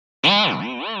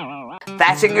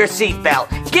Fasten your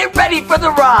seatbelt. Get ready for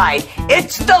the ride.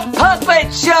 It's the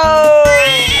Puppet Show!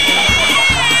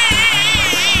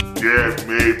 Give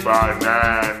me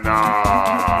banana.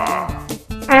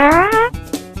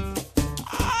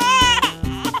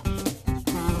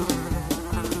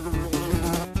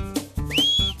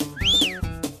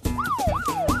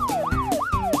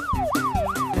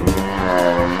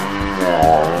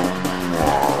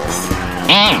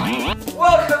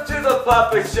 Welcome to the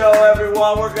Puppet Show,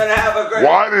 everyone. We're gonna have a great...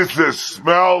 Why does it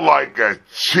smell like a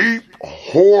cheap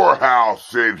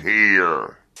whorehouse in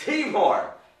here?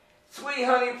 Seymour, Sweet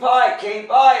Honey Pie came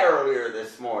by earlier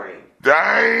this morning.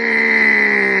 Damn!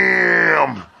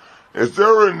 Is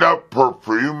there enough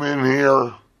perfume in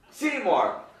here?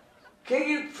 Seymour, can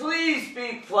you please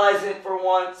be pleasant for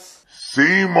once?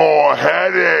 Seymour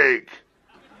headache.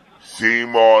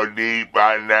 Seymour need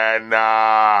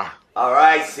banana. All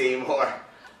right, Seymour.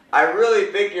 I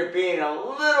really think you're being a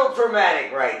little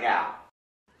dramatic right now.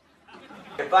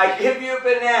 If I give you a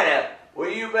banana, will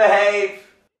you behave?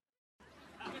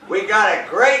 We got a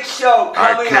great show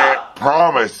coming up. I can't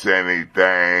promise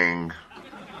anything.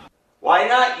 Why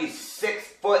not, you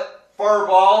 6-foot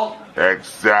furball?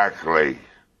 Exactly.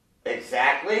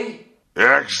 Exactly?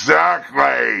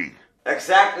 Exactly.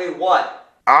 Exactly what?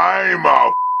 I'm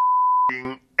a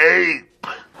f***ing ape.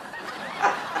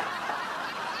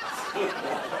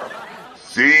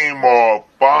 Seymour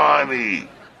funny.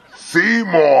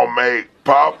 Seymour make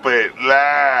Puppet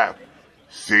laugh.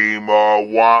 Seymour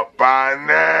want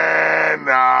banana.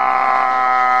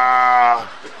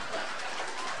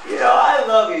 You know, I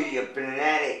love you, you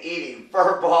banana-eating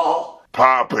furball.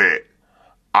 Puppet,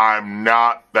 I'm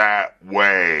not that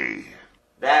way.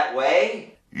 That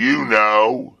way? You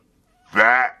know,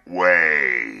 that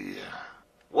way.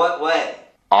 What way?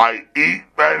 I eat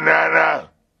banana,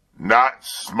 not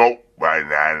smoke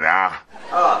banana.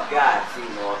 Oh, God,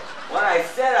 Seymour. When I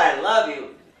said I love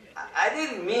you, I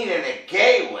didn't mean in a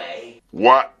gay way.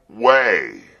 What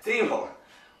way? Seymour,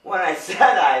 when I said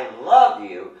I love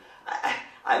you,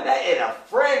 I meant in a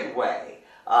friend way.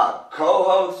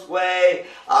 Co-host way.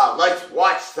 Let's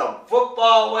watch some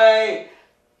football way.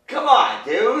 Come on,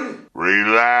 dude.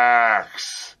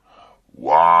 Relax.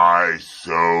 Why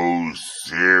so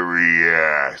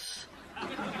serious?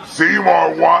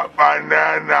 Seymour want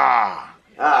banana.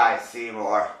 Alright,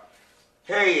 Seymour.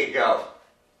 Here you go.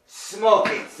 Smoke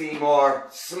it, Seymour.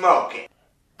 Smoke it.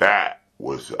 That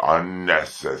was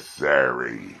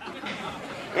unnecessary.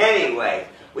 Anyway,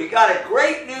 we got a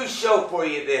great new show for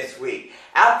you this week.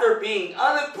 After being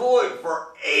unemployed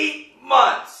for 8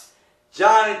 months,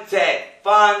 John and Ted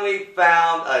finally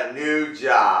found a new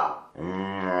job.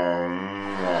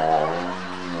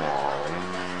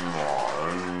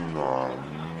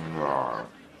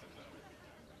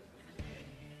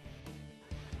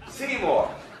 Seymour,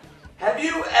 have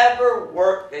you ever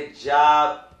worked a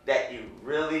job that you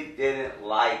really didn't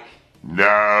like?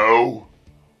 No.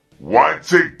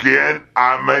 Once again,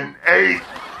 I'm an ape.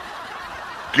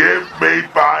 Give me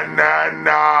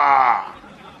banana.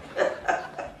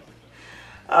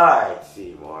 Alright,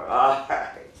 Seymour,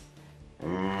 alright.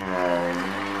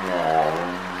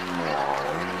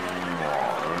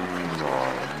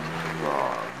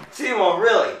 Seymour,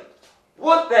 really?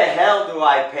 What the hell do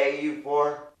I pay you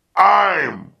for?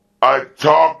 I'm a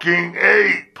talking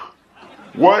ape.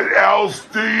 What else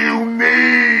do you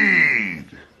need?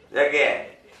 Again,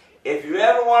 if you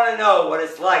ever want to know what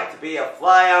it's like to be a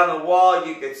fly on the wall,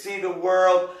 you can see the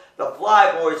world. The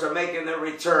Fly Boys are making their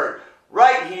return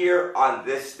right here on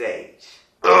this stage.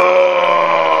 Ugh.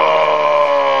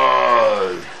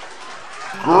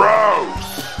 Gross.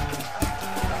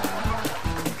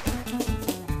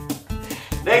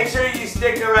 Make sure you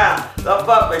stick around. The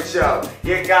Puppet Show.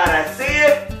 You gotta see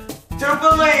it to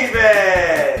believe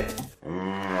it.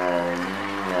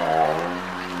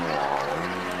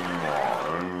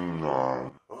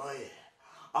 Oh yeah,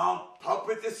 I'm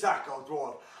Puppet the Psycho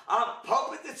Dwarf. I'm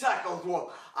Puppet the Psycho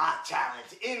Dwarf. I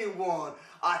challenge anyone.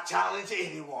 I challenge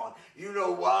anyone. You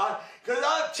know why? Because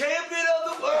I'm champion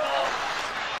of the world.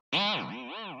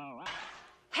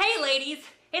 Hey ladies,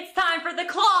 it's time for the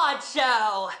Claude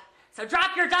Show. So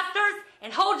drop your dusters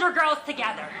and hold your girls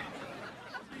together.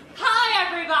 Hi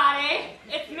everybody,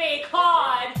 it's me,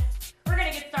 Claude. We're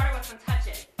gonna get started with some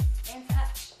touching. And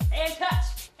touch, and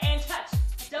touch, and touch.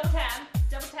 Double time,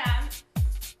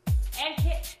 and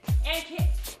kick, and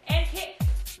kick, and kick.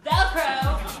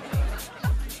 Velcro.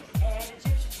 And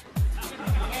Egyptian,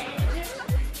 and Egyptian.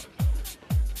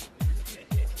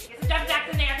 Get some jump jacks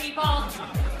in there, people.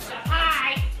 Jump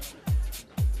high.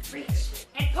 Reach,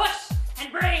 and push,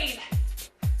 and breathe.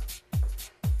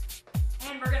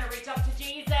 And we're gonna reach up to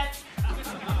Jesus.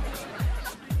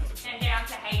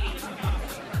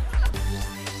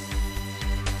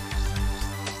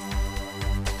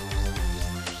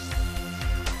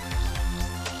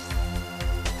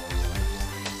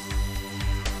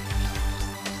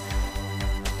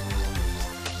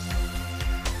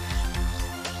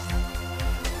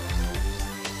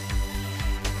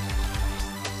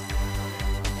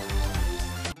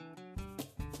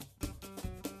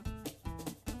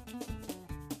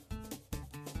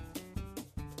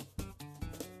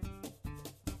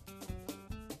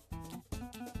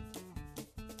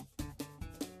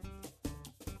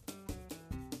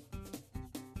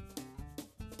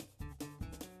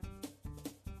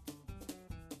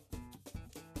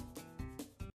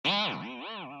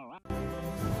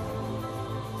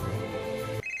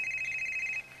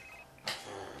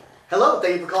 Hello,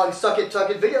 thank you for calling Suck It, Tuck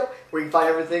It Video, where you can find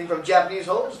everything from Japanese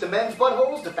holes to men's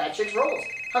buttholes to fat chicks rolls.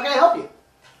 How can I help you?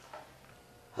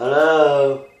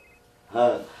 Hello.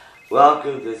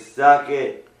 Welcome to Suck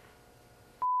It.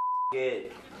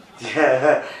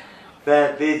 Fat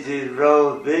bitches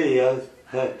roll videos.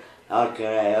 How can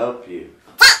I help you?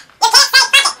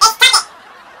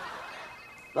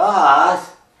 Boss?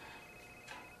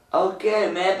 Okay,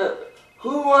 man, but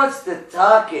who wants to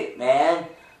talk it, man?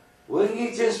 Wouldn't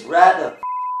you just rather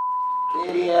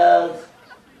videos?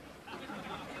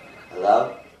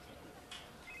 Hello?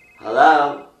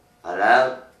 Hello?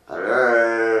 Hello?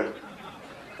 Hello?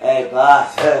 Hey,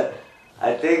 boss,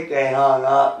 I think they hung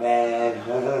up, man.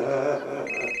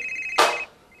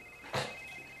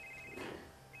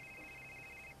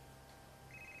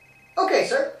 Okay,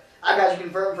 sir. I got you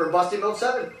confirmed for Busty Milk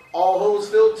 7, All Holes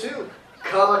Filled 2,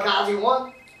 Kamikaze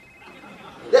 1.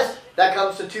 Yes, that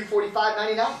comes to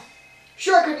 $245.99.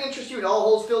 Sure, I couldn't interest you in All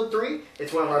Holes Filled 3.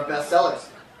 It's one of our best sellers.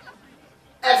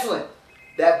 Excellent.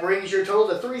 That brings your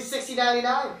total to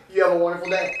 $360.99. You have a wonderful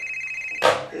day.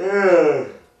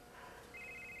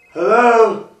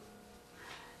 Hello?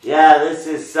 Yeah, this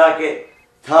is Suck It,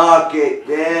 Talk It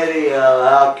Video.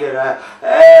 How can I...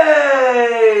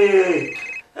 Hey!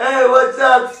 Hey, what's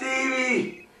up,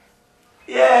 Stevie?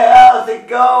 Yeah, how's it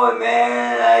going,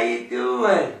 man? How you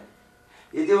doing?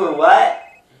 You doing what?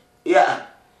 Yeah.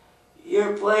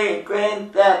 You're playing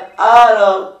Grand Theft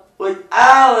Auto with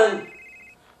Alan.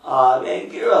 Aw,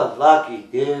 man, you're a lucky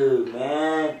dude,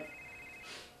 man.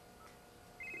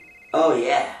 Oh,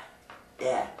 yeah.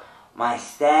 Yeah. My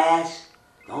stash,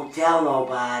 don't tell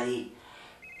nobody.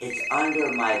 It's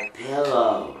under my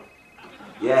pillow.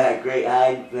 Yeah, great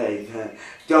hiding place.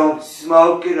 Don't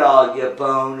smoke it all, you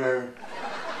boner.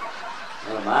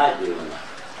 What am I doing?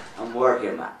 I'm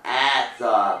working my ass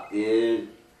off, dude.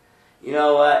 You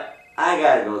know what? I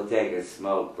gotta go take a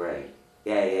smoke break.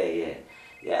 Yeah.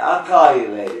 Yeah, I'll call you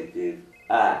later, dude.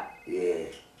 Yeah.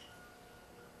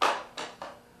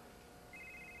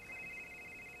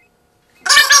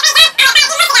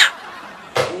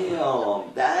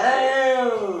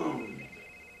 Damn.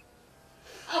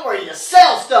 I'm ready to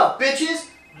sell stuff, bitches.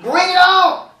 Bring it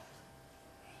on.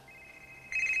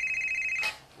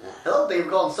 Hello, thank you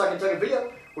for calling Suck It, Tuck It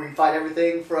Video, where you can find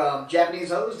everything from Japanese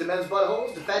hoes to men's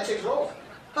buttholes to fat chicks rolls.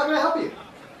 How can I help you?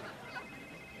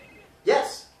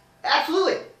 Yes,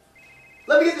 absolutely.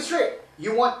 Let me get this straight.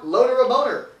 You want Loader or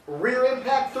Boner, Rear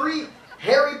Impact 3,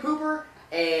 Harry Pooper,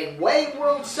 and Wang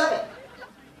World 7.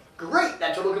 Great,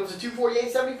 that total comes to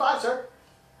 $248.75, sir.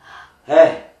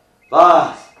 Hey,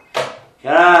 boss,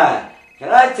 can I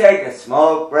take a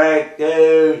smoke break,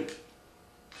 dude?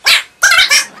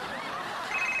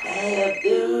 Damn,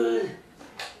 dude.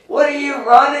 What are you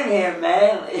running here,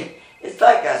 man? It's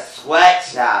like a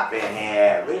sweatshop in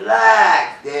here.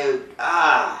 Relax, dude.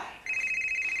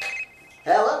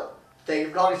 Hello. Thank you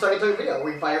for calling Suck It, Tuck It Video, where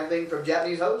you can find everything from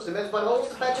Japanese hoes to men's buttholes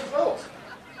to fat chicks rolls.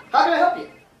 How can I help you?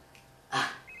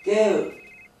 Dude,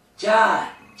 John,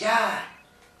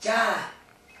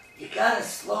 you gotta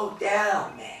slow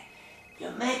down, man.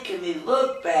 You're making me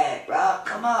look bad, bro.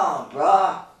 Come on,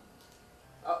 bro.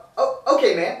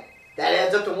 Okay, man. That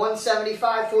adds up to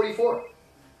 $175.44.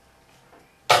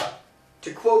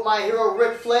 To quote my hero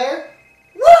Ric Flair,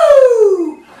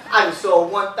 woo! I just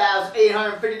sold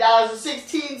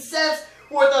 $1,850.16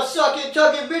 worth of Suck It,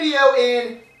 Tuck It Video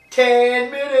in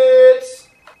 10 minutes.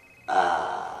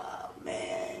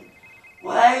 Man.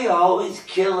 Why are you always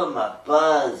killing my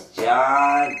buzz,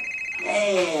 John?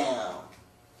 Damn.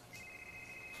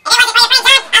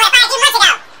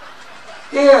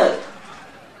 Dude,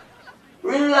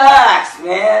 relax,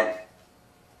 man.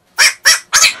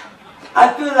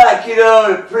 I feel like you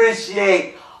don't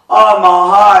appreciate all my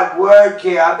hard work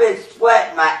here. I've been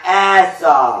sweating my ass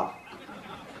off.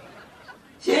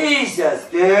 Jesus,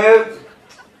 dude.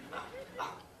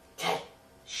 Ted,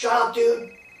 shut up, dude.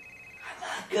 I'm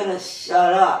not gonna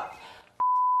shut up.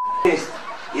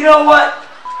 You know what?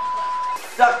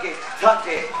 Suck it, tuck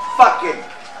it, fucking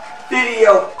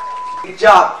video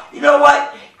job. You know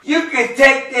what? You can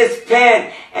take this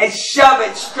pen and shove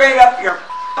it straight up your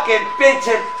fucking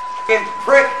bitchin' fucking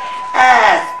prick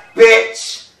ass,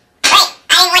 bitch. Wait,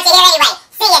 I didn't want you here anyway.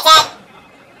 See ya, Ted.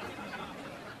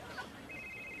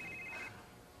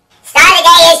 Star of the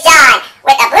day is John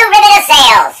with the blue ribbon of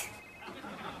sales.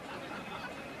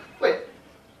 Wait,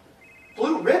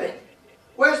 blue ribbon?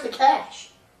 Where's the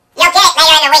cash? You'll get it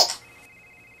later in the week.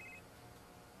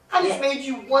 I just made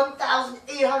you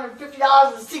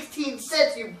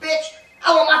 $1,850.16, you bitch.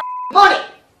 I want my money.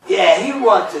 Yeah, he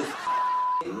wants his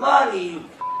money,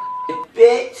 you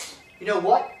bitch. You know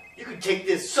what? You can take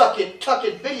this suck it, tuck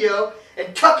it video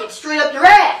and tuck it straight up your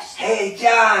ass. Hey,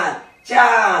 John,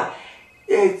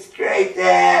 it's great to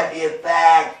have you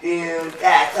back, dude.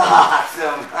 That's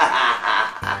awesome.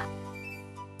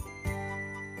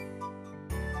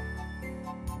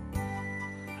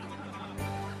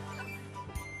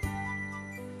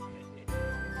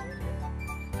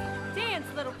 Dance,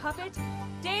 little puppet,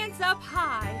 dance up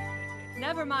high.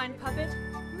 Never mind, puppet,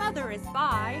 mother is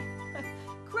by.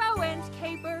 Crow and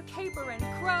caper, caper and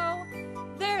crow.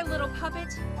 There, little puppet,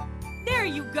 there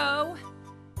you go.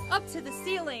 Up to the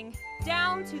ceiling,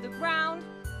 down to the ground,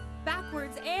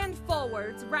 backwards and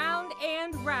forwards, round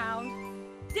and round.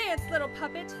 Dance, little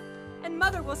puppet, and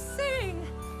mother will sing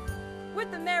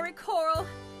with the merry choral,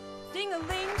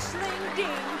 ding-a-ling, schling, ding.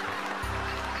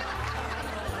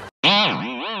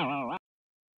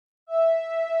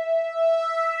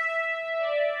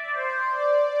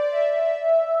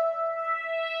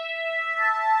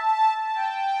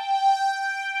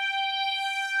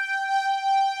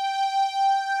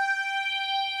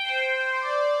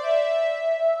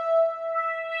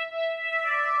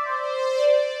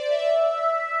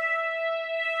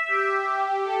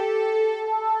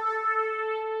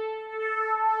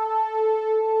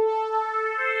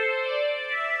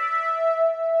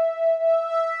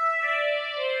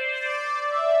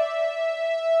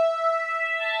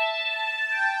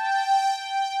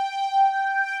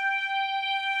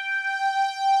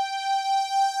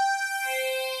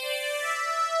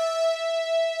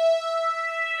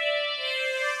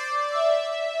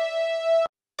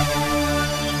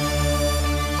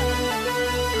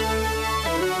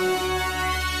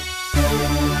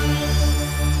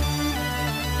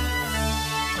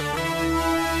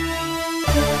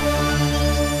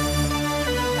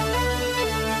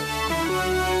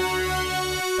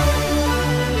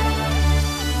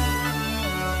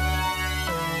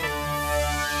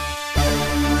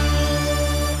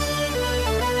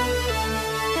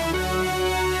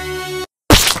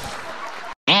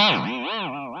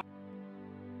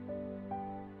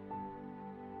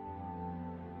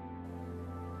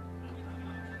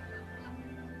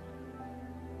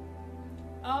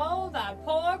 Oh, that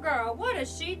poor girl. What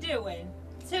is she doing?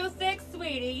 Too thick,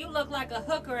 sweetie. You look like a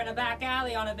hooker in a back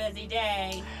alley on a busy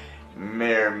day.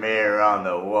 Mirror, mirror on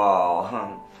the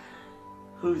wall.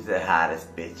 Who's the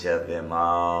hottest bitch of them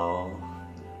all?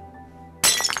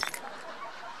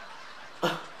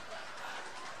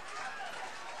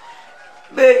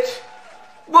 Bitch,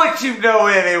 what you know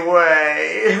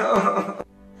anyway?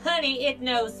 Honey, it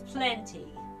knows plenty.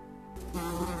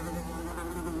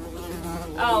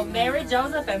 Oh, Mary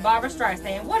Joseph and Barbara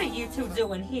Streisand, what are you two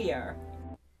doing here?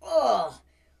 Oh,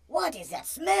 what is that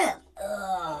smell?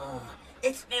 Oh,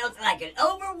 it smells like an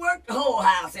overworked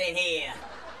whorehouse in here.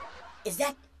 Is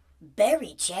that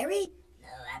berry cherry? No,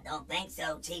 I don't think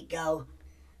so, Chico.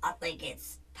 I think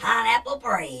it's pineapple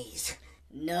breeze.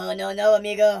 No,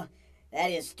 amigo. That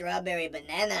is strawberry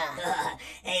banana.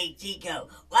 Hey, Chico,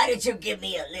 why don't you give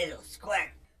me a little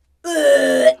squirt?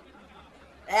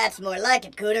 That's more like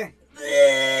it, Cooter.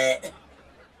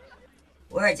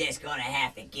 We're just gonna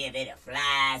have to give it a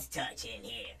fly's touch in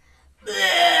here.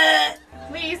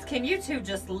 Please, can you two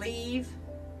just leave?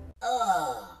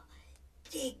 Oh,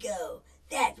 Chico,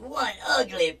 that's one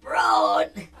ugly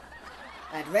broad.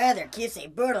 I'd rather kiss a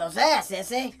burtle's ass,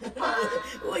 Sissy.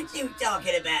 What you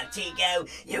talking about, Chico?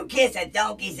 You kiss a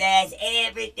donkey's ass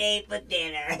every day for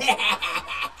dinner.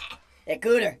 Hey,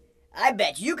 Cooter, I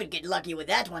bet you could get lucky with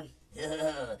that one.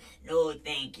 No,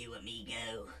 thank you,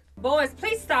 amigo. Boys,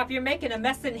 please stop. You're making a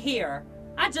mess in here.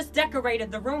 I just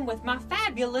decorated the room with my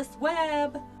fabulous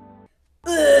web.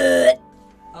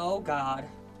 Oh, God.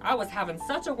 I was having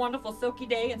such a wonderful silky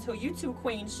day until you two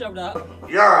queens showed up.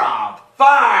 You're on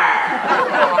fire!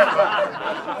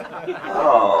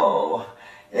 Oh,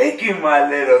 thank you, my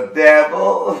little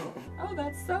devil. Oh,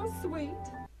 that's so sweet.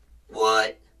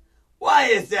 What? Why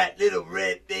is that little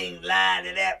red thing lying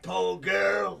to that poor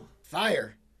girl?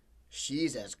 Fire?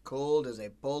 She's as cold as a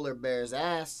polar bear's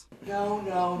ass. No.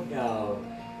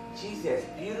 She's as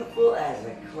beautiful as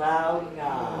a cloud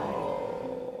nine.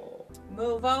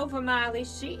 Move over, Miley.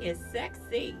 She is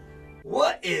sexy.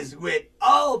 What is with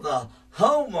all the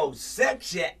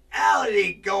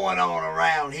homosexuality going on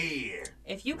around here?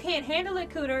 If you can't handle it,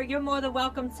 Cooter, you're more than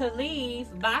welcome to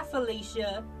leave. Bye,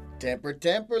 Felicia.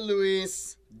 Temper,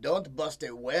 Luis. Don't bust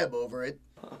a web over it.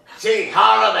 She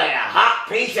hotter than a hot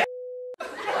piece of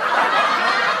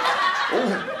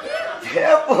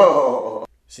devil.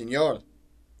 Senor,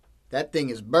 that thing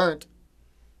is burnt.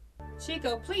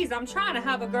 Chico, please, I'm trying to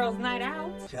have a girls' night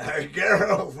out. A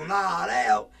girl's not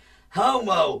out.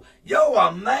 Homo, you're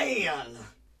a man.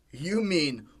 You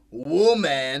mean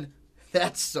Woman,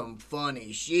 that's some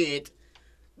funny shit.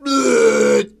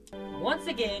 Once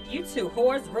again, you two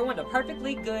whores ruined a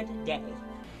perfectly good day.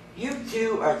 You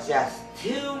two are just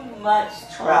too much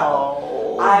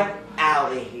trouble. I'm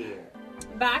out of here.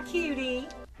 Bye, cutie.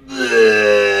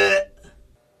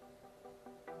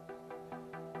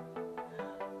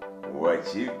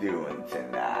 What you doing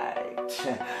tonight?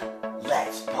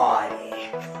 Let's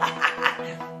party.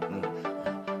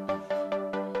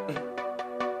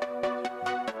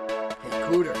 Hey,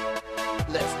 Cooter,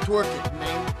 let's twerk it,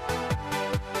 man.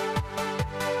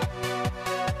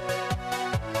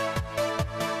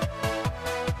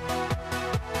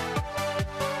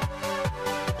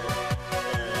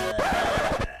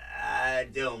 I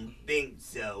don't think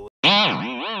so.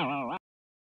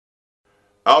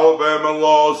 Alabama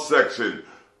Law Section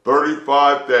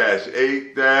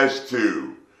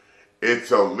 35-8-2.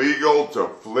 It's illegal to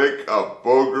flick a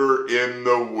booger in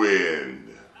the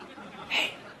wind.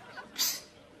 Hey, psst.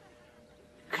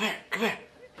 Come here.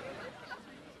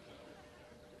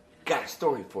 Got a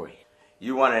story for you.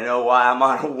 You want to know why I'm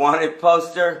on a wanted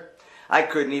poster? I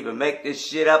couldn't even make this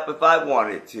shit up if I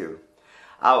wanted to.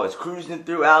 I was cruising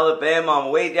through Alabama on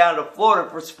my way down to Florida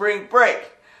for spring break.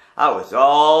 I was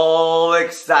all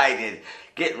excited,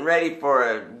 getting ready for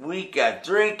a week of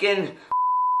drinking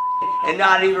and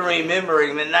not even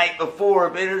remembering the night before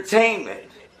of entertainment.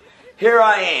 Here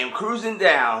I am, cruising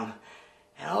down,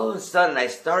 and all of a sudden I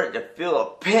started to feel a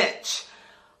pinch,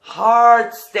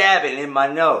 hard stabbing in my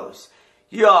nose.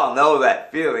 You all know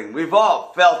that feeling. We've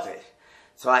all felt it.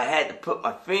 So I had to put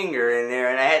my finger in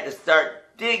there and I had to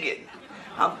start digging.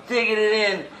 I'm digging it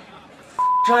in,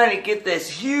 trying to get this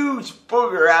huge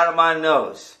booger out of my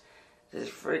nose. This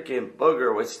freaking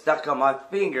booger was stuck on my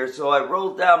finger, so I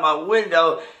rolled down my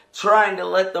window trying to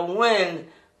let the wind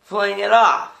fling it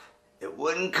off. It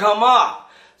wouldn't come off,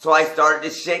 so I started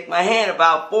to shake my hand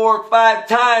about 4 or 5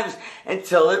 times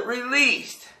until it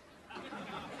released.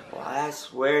 Well, I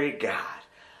swear to God,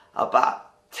 about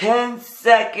 10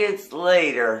 seconds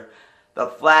later, the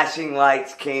flashing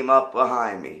lights came up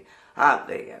behind me. I'm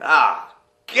thinking, oh,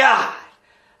 God,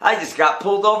 I just got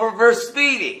pulled over for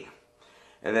speeding.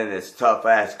 And then this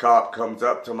tough-ass cop comes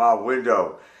up to my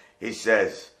window. He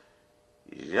says,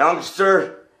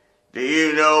 youngster, do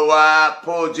you know why I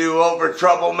pulled you over,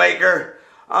 troublemaker?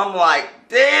 I'm like,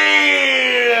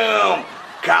 damn,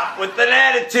 cop with an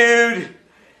attitude.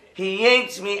 He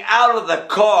yanks me out of the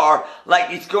car like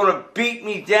he's going to beat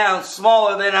me down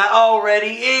smaller than I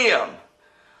already am.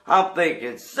 I'm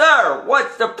thinking, sir,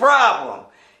 what's the problem?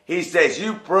 He says,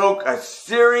 you broke a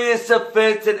serious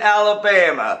offense in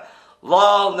Alabama.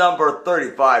 Law number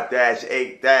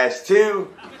 35-8-2.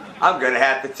 I'm going to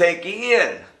have to take you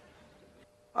in.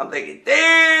 I'm thinking,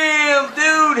 damn,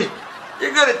 dude,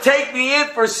 you're going to take me in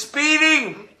for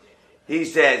speeding? He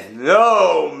says,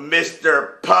 no,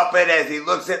 Mr. Puppet, as he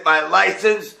looks at my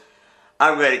license.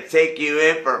 I'm going to take you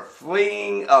in for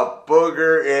flinging a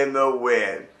booger in the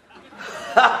wind.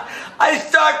 I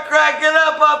start cracking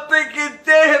up. I'm thinking,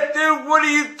 damn, dude, what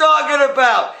are you talking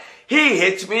about? He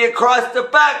hits me across the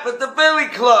back with the billy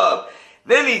club.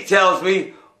 Then he tells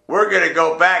me, we're going to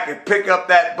go back and pick up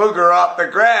that booger off the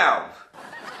ground.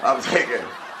 I'm thinking,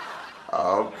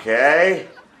 okay,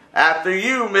 after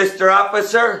you, Mr.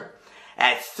 Officer.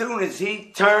 As soon as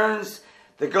he turns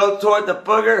to go toward the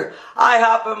booger, I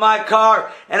hop in my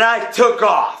car and I took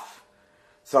off.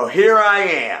 So here I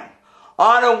am,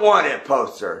 on a wanted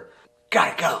poster.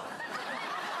 Gotta go.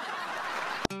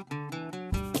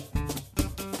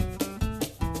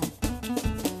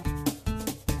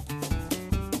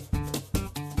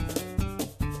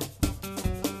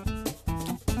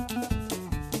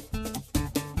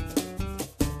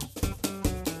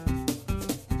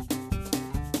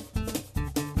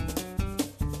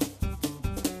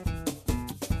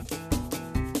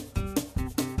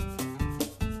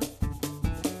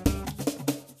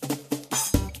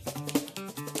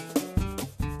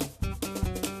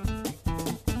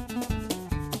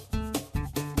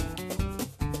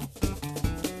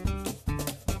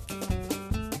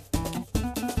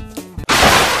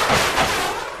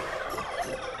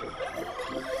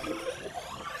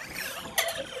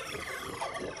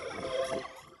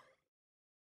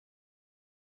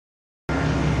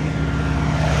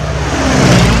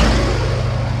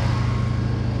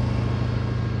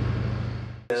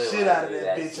 Shit out of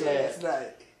that bitch last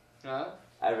night. Huh?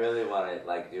 I really want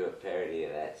to do a parody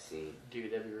of that scene.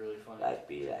 Dude, that'd be really funny. I'd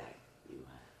be like,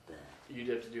 You'd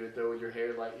have to do it though with your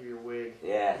hair like your wig.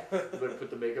 yeah, You better put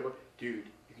the makeup on. Dude,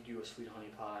 you could do a sweet honey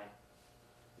pie.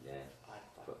 yeah.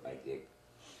 Put my dick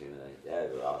to like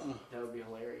that would be awesome. That would be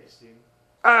hilarious, dude.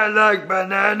 I like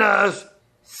bananas.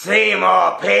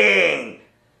 Seymour peeing!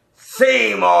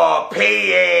 Seymour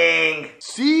peeing!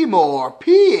 Seymour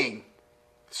peeing.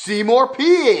 Seymour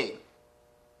peeing.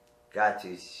 Got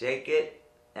to shake it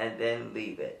and then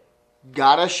leave it.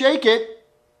 Gotta shake it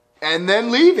and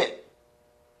then leave it.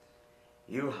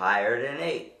 You hired an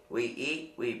ape. We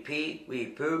eat, we pee, we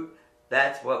poop.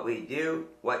 That's what we do.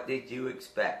 What did you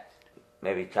expect?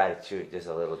 Maybe try to chew it just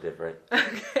a little different.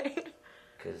 Okay.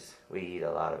 Because we eat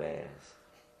a lot of ass.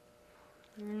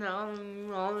 No,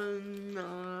 no,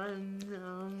 no,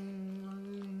 no,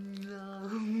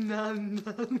 no,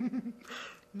 no.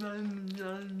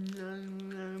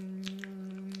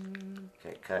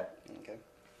 Okay, cut. Okay.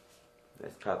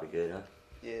 That's probably good, huh?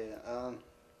 Yeah,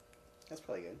 that's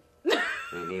probably good.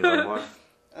 We need one more?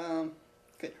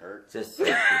 Could hurt. Just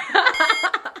safety.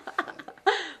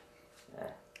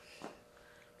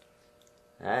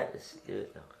 Alright, let's do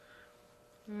it though.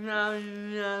 No,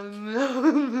 no, no,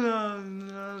 no,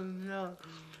 no, no.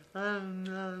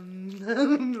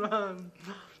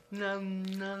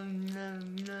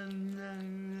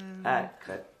 Alright,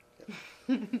 cut.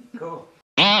 Cool.